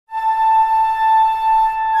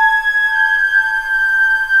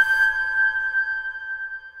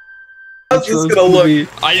How's this gonna look?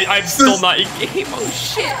 I'm still not in game. Oh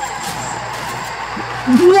shit!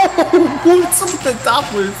 Whoa! What's up with the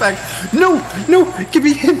Doppler effect? No! No! Give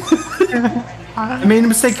me him! I made a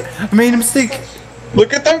mistake! I made a mistake!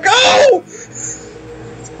 Look at them go!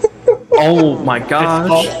 Oh my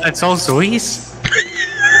gosh! It's all Zoe's.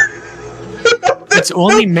 It's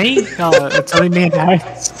only me. It's only me and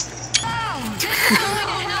Alex.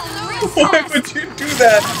 Why would you do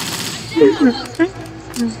that?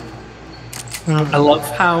 I love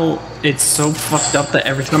how it's so fucked up that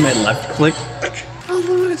every time I left click. Oh,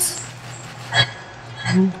 Lewis.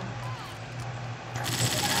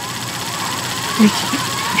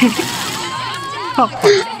 Oh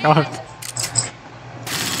my god.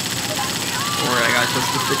 Alright, I got just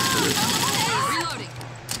to fix this.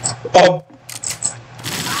 Oh.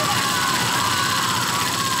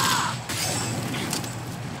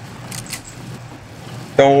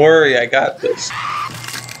 Don't worry, I got this.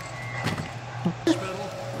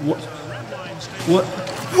 What? What?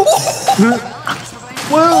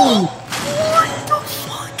 Whoa! What the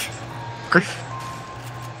fuck?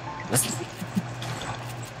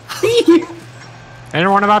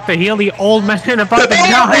 Anyone about to heal the old man about to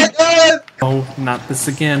die? Oh, not this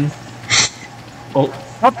again. Oh.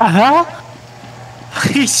 What the hell?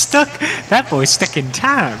 He's stuck. That boy's stuck in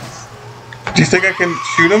time. Do you think I can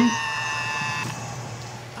shoot him?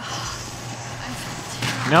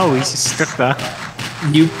 No, he's just stuck there.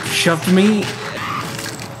 You shoved me.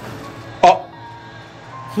 Oh.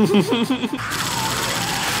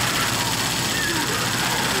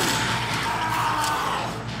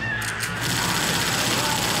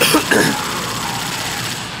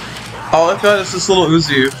 All I've got is this little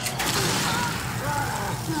Uzi.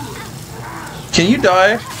 Can you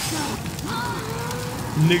die?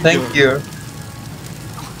 Thank you.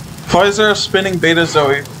 Why is there a spinning beta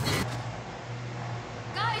Zoe?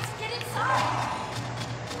 Guys, get inside!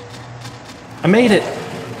 I made it.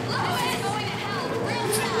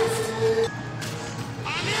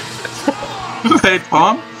 Hey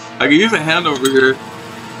Tom, I can use a hand over here.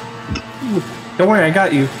 Don't worry, I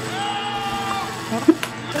got you.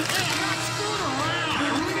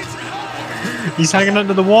 He's hanging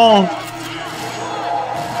under the wall.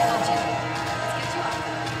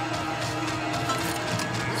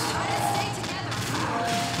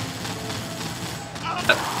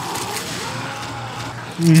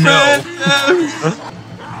 No.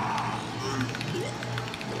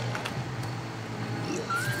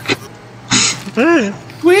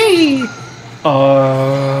 Wee!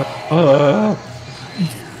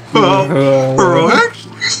 Heroic?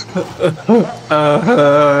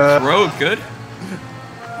 Bro, good?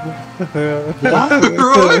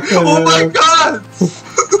 Heroic? Oh my god!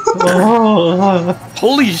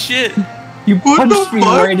 Holy shit! You What punched the me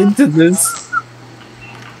fuck? right into this.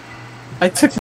 I took